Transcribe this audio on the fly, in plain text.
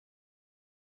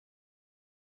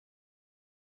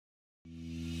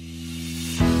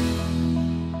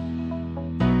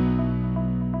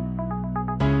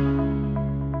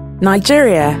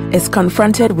Nigeria is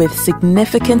confronted with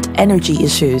significant energy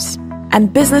issues,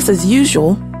 and business as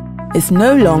usual is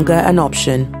no longer an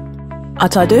option.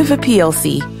 At Ardova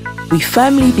PLC, we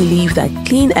firmly believe that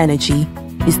clean energy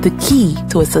is the key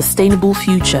to a sustainable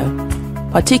future,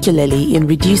 particularly in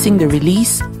reducing the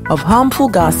release of harmful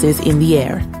gases in the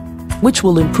air, which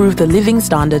will improve the living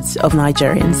standards of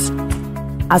Nigerians.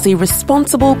 As a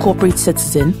responsible corporate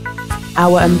citizen,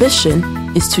 our ambition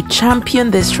is to champion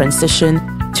this transition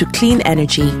to clean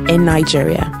energy in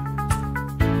Nigeria.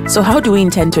 So how do we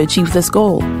intend to achieve this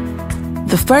goal?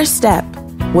 The first step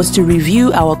was to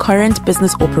review our current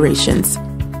business operations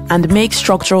and make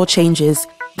structural changes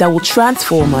that will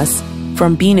transform us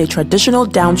from being a traditional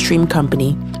downstream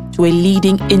company to a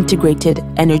leading integrated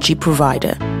energy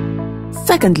provider.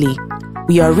 Secondly,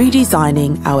 we are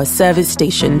redesigning our service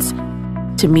stations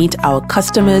to meet our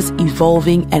customers'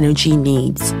 evolving energy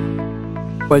needs.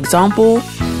 For example,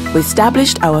 we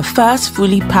established our first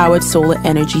fully powered solar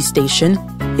energy station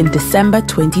in December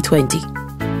 2020.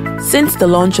 Since the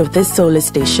launch of this solar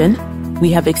station,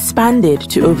 we have expanded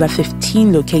to over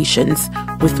 15 locations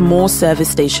with more service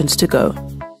stations to go.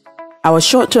 Our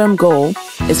short-term goal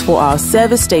is for our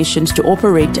service stations to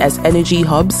operate as energy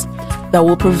hubs that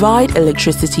will provide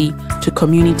electricity to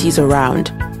communities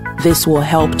around. This will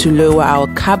help to lower our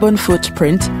carbon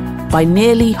footprint by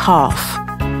nearly half.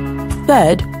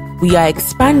 Third, we are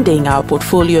expanding our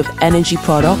portfolio of energy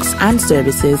products and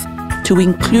services to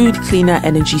include cleaner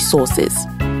energy sources.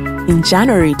 In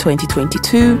January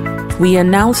 2022, we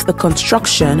announced the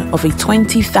construction of a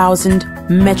 20,000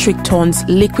 metric tons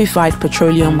liquefied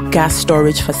petroleum gas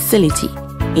storage facility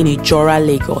in Ijora,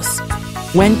 Lagos.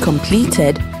 When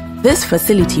completed, this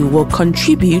facility will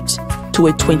contribute to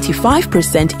a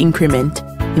 25% increment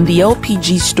in the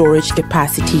LPG storage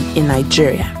capacity in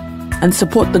Nigeria and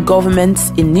support the government's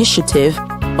initiative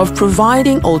of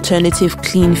providing alternative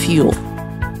clean fuel.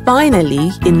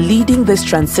 Finally, in leading this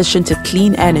transition to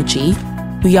clean energy,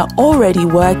 we are already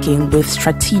working with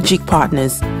strategic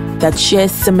partners that share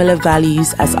similar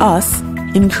values as us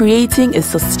in creating a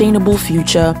sustainable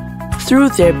future through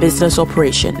their business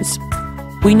operations.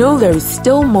 We know there is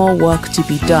still more work to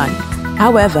be done.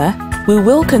 However, we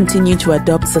will continue to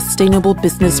adopt sustainable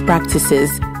business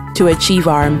practices to achieve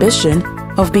our ambition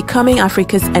of becoming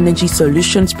Africa's energy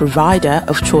solutions provider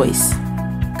of choice,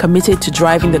 committed to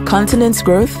driving the continent's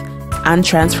growth and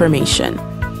transformation.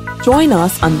 Join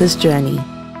us on this journey,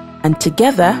 and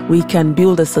together we can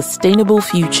build a sustainable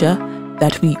future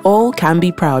that we all can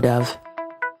be proud of.